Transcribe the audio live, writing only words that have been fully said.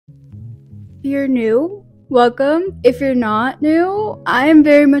you're new, welcome. If you're not new, I am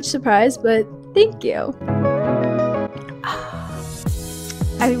very much surprised, but thank you.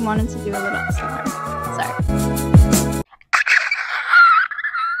 I wanted to do a little sorry.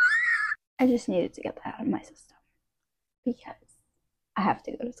 I just needed to get that out of my system because I have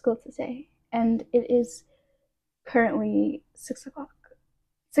to go to school today, and it is currently 6 o'clock.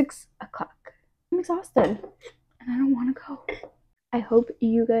 6 o'clock. I'm exhausted and I don't want to go. I hope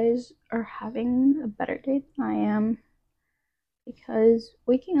you guys are having a better day than I am, because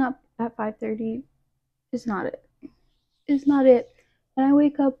waking up at 5:30 is not it. It's not it. And I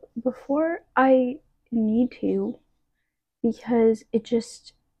wake up before I need to because it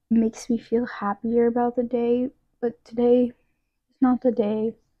just makes me feel happier about the day. But today is not the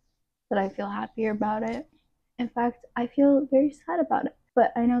day that I feel happier about it. In fact, I feel very sad about it.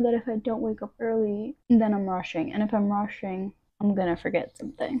 But I know that if I don't wake up early, then I'm rushing. And if I'm rushing, I'm gonna forget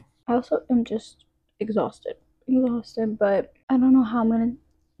something. I also am just exhausted, but I don't know how I'm gonna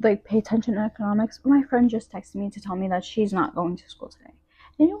pay attention to economics. My friend just texted me to tell me that she's not going to school today.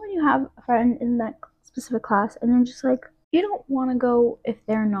 And you know when you have a friend in that specific class and you're just like, you don't want to go if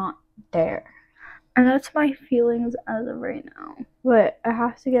they're not there. And that's my feelings as of right now. But I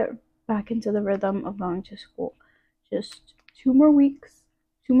have to get back into the rhythm of going to school. Just 2 more weeks,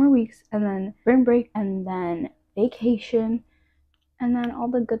 and then spring break, and then vacation, and then all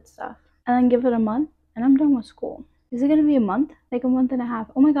the good stuff. And then give it a month, and I'm done with school. Is it gonna be a month? Like a month and a half?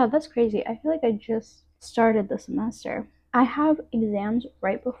 Oh my god, that's crazy. I feel like I just started the semester. I have exams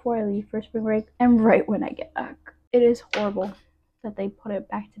right before I leave for spring break and right when I get back. It is horrible that they put it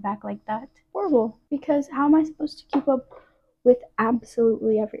back to back like that. Horrible. Because how am I supposed to keep up with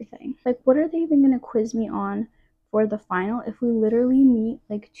absolutely everything? Like, what are they even gonna quiz me on for the final if we literally meet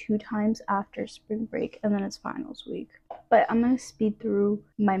like 2 times after spring break and then it's finals week? But I'm gonna speed through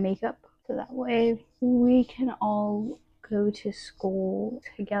my makeup so that way we can all go to school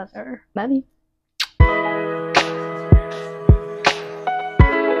together. Love you.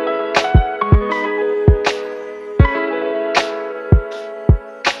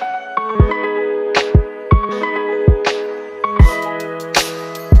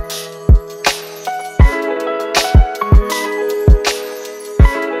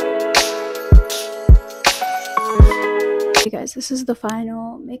 Hey guys, this is the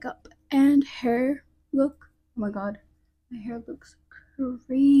final makeup and hair look. Oh my god, my hair looks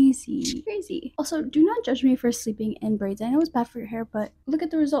crazy. Also, do not judge me for sleeping in braids. I know it's bad for your hair, but look at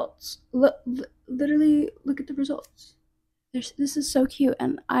the results. Literally look at the results. This is so cute,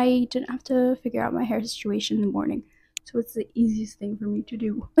 and I didn't have to figure out my hair situation in the morning, so it's the easiest thing for me to do.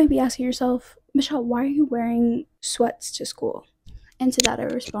 You might be asking yourself, Michelle, why are you wearing sweats to school? And to that I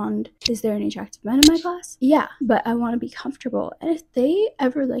respond, is there any attractive men in my class? Yeah, but I want to be comfortable. And if they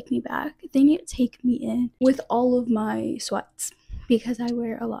ever like me back, they need to take me in with all of my sweats because I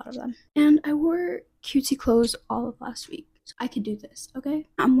wear a lot of them. And I wore cutesy clothes all of last week, so I could do this, okay?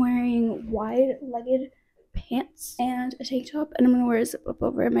 I'm wearing wide-legged pants and a tank top, and I'm going to wear a zip up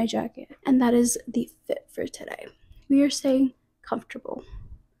over my jacket. And that is the fit for today. We are staying comfortable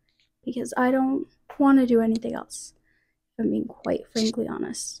because I don't want to do anything else. I'm being quite frankly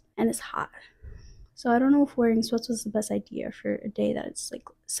honest, and it's hot, so I don't know if wearing sweats was the best idea for a day that it's like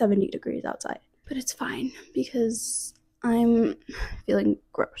 70 degrees outside, but it's fine because I'm feeling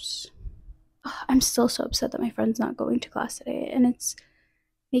gross. I'm still so upset that my friend's not going to class today, and it's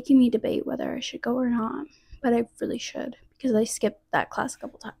making me debate whether I should go or not, but I really should because I skipped that class a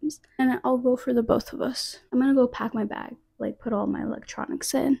couple times, and I'll go for the both of us. I'm gonna go pack my bag, put all my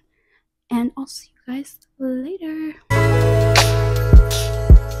electronics in, and I'll see you guys later.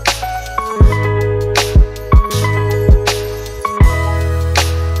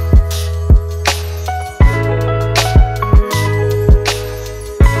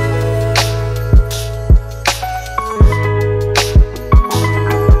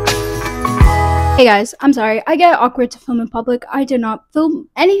 Hey guys, I'm sorry, I get awkward to film in public. I did not film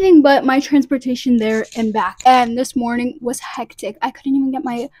anything but my transportation there and back. And this morning was hectic. I couldn't even get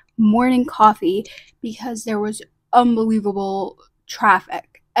my morning coffee because there was unbelievable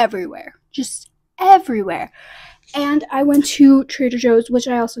traffic everywhere. Just everywhere. And I went to Trader Joe's, which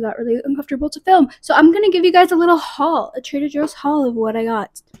I also got really uncomfortable to film. So I'm going to give you guys a little haul, a Trader Joe's haul of what I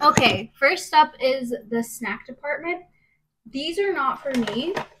got. Okay, first up is the snack department. These are not for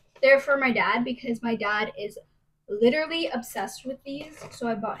me. They're for my dad because my dad is literally obsessed with these. So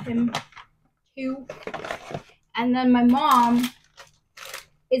I bought him 2. And then my mom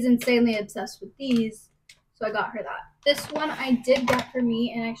is insanely obsessed with these. So I got her that. This one I did get for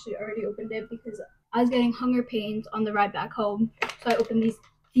me, and I actually already opened it because I was getting hunger pains on the ride back home. So I opened these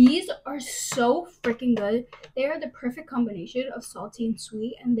These are so freaking good. They are the perfect combination of salty and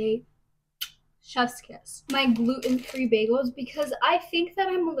sweet, and they chef's kiss. My gluten-free bagels, because I think that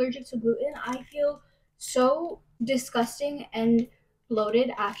I'm allergic to gluten. I feel so disgusting and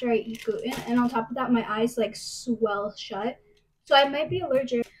bloated after I eat gluten, and on top of that, my eyes like swell shut. So I might be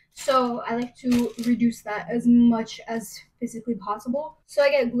allergic. So I like to reduce that as much as physically possible. So I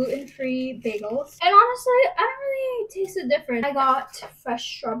get gluten-free bagels. And honestly, I don't really taste the difference. I got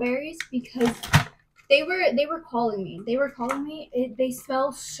fresh strawberries because they were calling me. They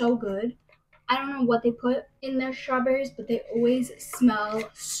smell so good. I don't know what they put in their strawberries, but they always smell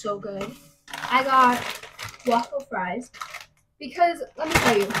so good. I got waffle fries because, let me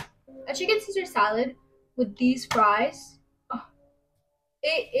tell you, a chicken Caesar salad with these fries, oh,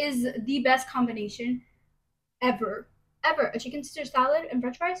 it is the best combination ever. Ever. A chicken Caesar salad and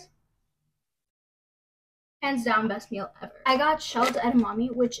french fries? Hands down, best meal ever. I got shelled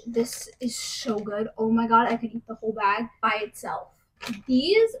edamame, which this is so good. Oh my god, I could eat the whole bag by itself.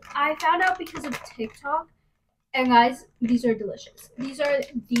 These I found out because of TikTok, and guys, these are delicious. These are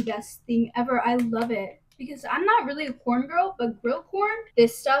the best thing ever. I love it because I'm not really a corn girl, but grilled corn,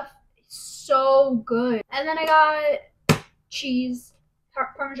 this stuff is so good. And then I got cheese,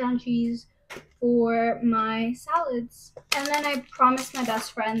 Parmesan cheese for my salads. And then I promised my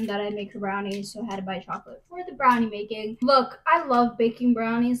best friend that I'd make her brownies, so I had to buy chocolate for the brownie making. Look, I love baking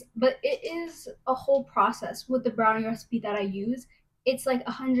brownies, but it is a whole process with the brownie recipe that I use. It's like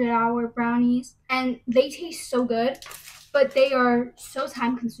 100-hour brownies, and they taste so good, but they are so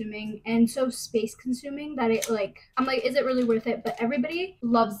time consuming and so space consuming that I'm like, is it really worth it? But everybody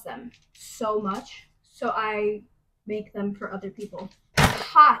loves them so much, so I make them for other people.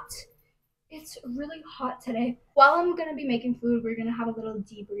 Hot. It's really hot today. While I'm gonna be making food, we're gonna have a little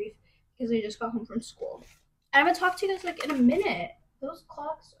debrief because I just got home from school. I haven't talked to you guys like in a minute. Those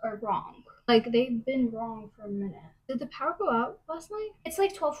clocks are wrong. Like, they've been wrong for a minute. Did the power go out last night? It's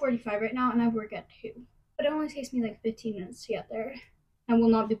like 12:45 right now, and I work at 2. But it only takes me like 15 minutes to get there. I will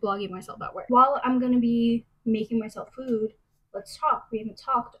not be vlogging myself at work. While I'm gonna be making myself food, let's talk. We haven't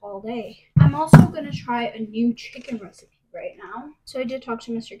talked all day. I'm also gonna try a new chicken recipe right now. So I did talk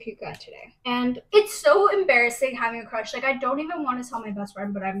to Mr. Kuka today. And it's so embarrassing having a crush. Like, I don't even want to tell my best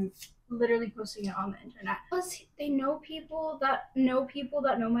friend, but I'm literally posting it on the internet. Plus, they know people that know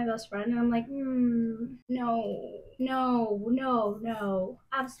my best friend, and I'm like, no,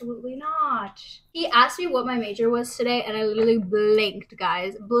 absolutely not. He asked me what my major was today, and I literally blinked,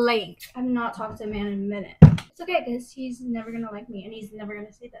 guys, blinked. I've not talked to a man in a minute. It's okay, because he's never gonna like me, and he's never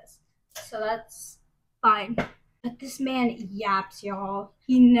gonna say this, so that's fine. But this man yaps, y'all.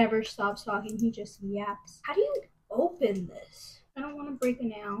 He never stops talking, he just yaps. How do you open this? I don't want to break a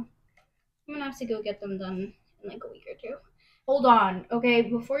nail. I'm gonna have to go get them done in like a week or 2. Hold on, okay?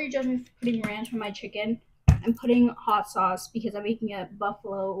 Before you judge me for putting ranch on my chicken, I'm putting hot sauce because I'm making a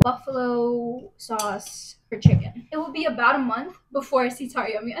buffalo sauce for chicken. It will be about a month before I see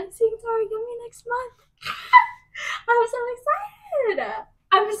Tara Yummy. I'm seeing Tara Yummy next month. I'm so excited.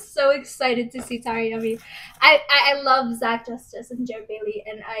 I'm so excited to see Tara Yummy. I love Zach Justice and Jared Bailey,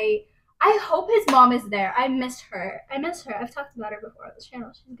 and I hope his mom is there. I miss her. I've talked about her before on this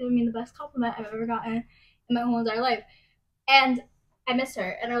channel. She's giving me the best compliment I've ever gotten in my whole entire life. And I miss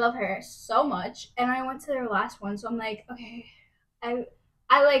her, and I love her so much. And I went to their last one, so I'm like, okay. I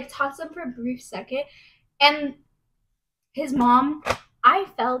like talked to them for a brief second. And his mom, I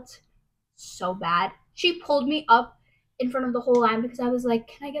felt so bad. She pulled me up in front of the whole line because I was like,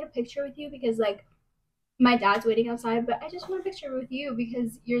 can I get a picture with you? Because like, my dad's waiting outside, but I just want a picture with you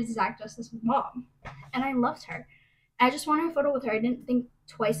because you're Zach Justice's mom. And I loved her. I just wanted a photo with her. I didn't think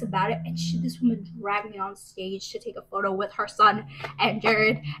twice about it. And this woman dragged me on stage to take a photo with her son and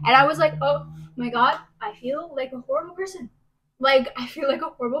Jared. And I was like, oh my god, I feel like a horrible person. Like, I feel like a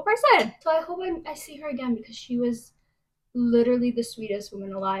horrible person. So I hope I see her again because she was literally the sweetest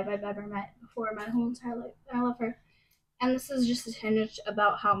woman alive I've ever met before in my whole entire life. And I love her. And this is just a hint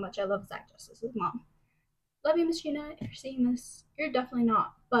about how much I love Zach Justice's mom. Love you, Miss Gina, if you're seeing this. You're definitely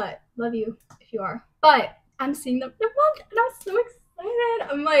not, but love you if you are. But I'm seeing them in a month, and I'm so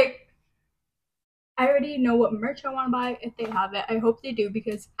excited. I'm like, I already know what merch I want to buy if they have it. I hope they do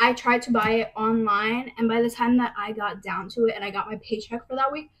because I tried to buy it online, and by the time that I got down to it and I got my paycheck for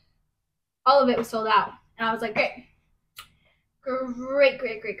that week, all of it was sold out. And I was like, great.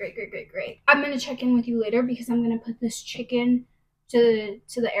 I'm going to check in with you later because I'm going to put this chicken to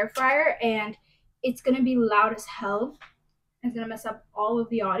the air fryer, and it's gonna be loud as hell. It's gonna mess up all of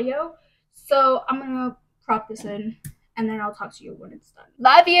the audio. So I'm gonna prop this in and then I'll talk to you when it's done.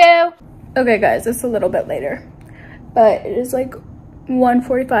 Love you! Okay guys, it's a little bit later. But it is like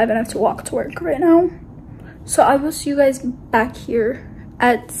 1:45 and I have to walk to work right now. So I will see you guys back here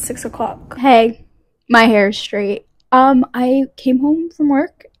at 6 o'clock. Hey, my hair is straight. I came home from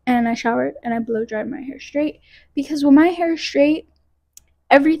work and I showered and I blow dried my hair straight because when my hair is straight,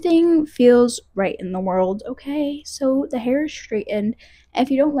 everything feels right in the world, okay? So the hair is straightened. And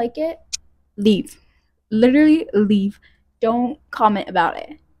if you don't like it, leave. Literally leave. Don't comment about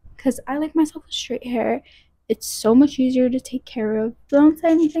it. Because I like myself with straight hair. It's so much easier to take care of. Don't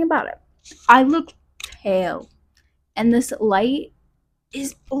say anything about it. I look pale. And this light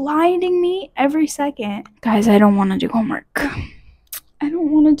is blinding me every second. Guys, I don't want to do homework. I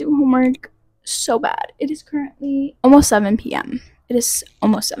don't want to do homework so bad. It is currently almost 7 p.m. It is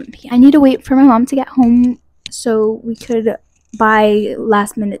almost 7 p.m. I need to wait for my mom to get home so we could buy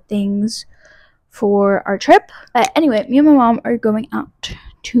last minute things for our trip. But anyway, me and my mom are going out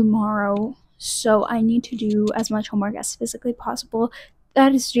tomorrow. So I need to do as much homework as physically possible.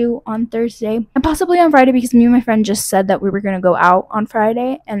 That is due on Thursday and possibly on Friday because me and my friend just said that we were going to go out on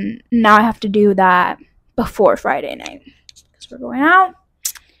Friday. And now I have to do that before Friday night because we're going out,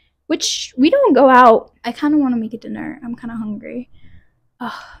 which we don't go out. I kind of want to make a dinner. I'm kind of hungry.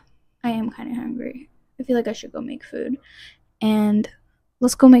 I am kind of hungry. I feel like I should go make food. And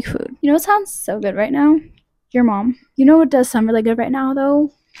let's go make food. You know what sounds so good right now? Your mom. You know what does sound really good right now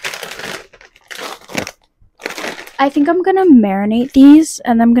though? I think I'm gonna marinate these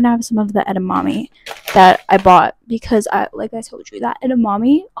and I'm gonna have some of the edamame that I bought because like I told you, that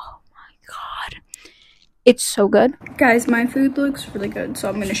edamame, oh my god, it's so good. Guys, my food looks really good, so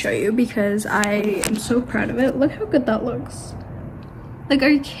I'm gonna show you because I am so proud of it. Look how good that looks. Like, are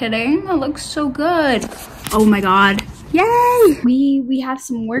you kidding? That looks so good. Oh my god. Yay! We have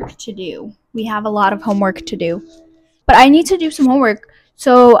some work to do. We have a lot of homework to do. But I need to do some homework.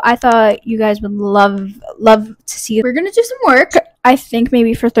 So I thought you guys would love to see it. We're gonna do some work, I think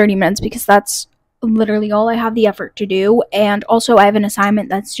maybe for 30 minutes because that's literally all I have the effort to do. And also I have an assignment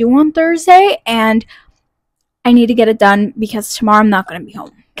that's due on Thursday and I need to get it done because tomorrow I'm not gonna be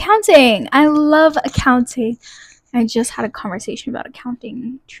home. Accounting! I love accounting. I just had a conversation about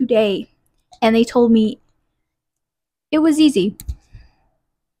accounting today and they told me it was easy.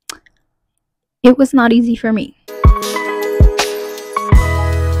 It was not easy for me.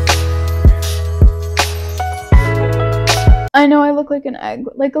 I know I look like an egg,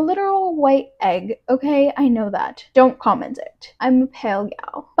 like a literal white egg, okay? I know that. Don't comment it. I'm a pale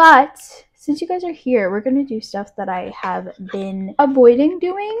gal. But since you guys are here, we're gonna do stuff that I have been avoiding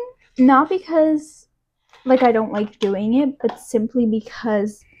doing. Not because, like, I don't like doing it, but simply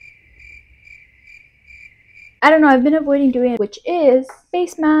because, I don't know, I've been avoiding doing it, which is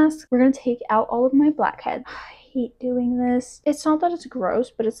face mask. We're gonna take out all of my blackheads. I hate doing this. It's not that it's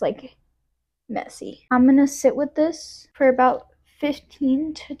gross, but it's like messy. I'm gonna sit with this for about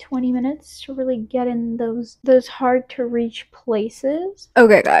 15 to 20 minutes to really get in those hard to reach places.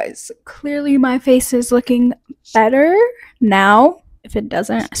 Okay guys, clearly my face is looking better now. If it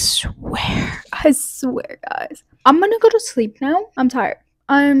doesn't, I swear guys, I'm gonna go to sleep now. I'm tired,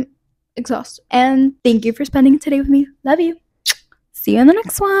 I'm exhausted, and thank you for spending today with me. Love you. See you in the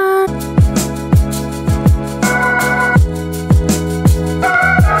next one.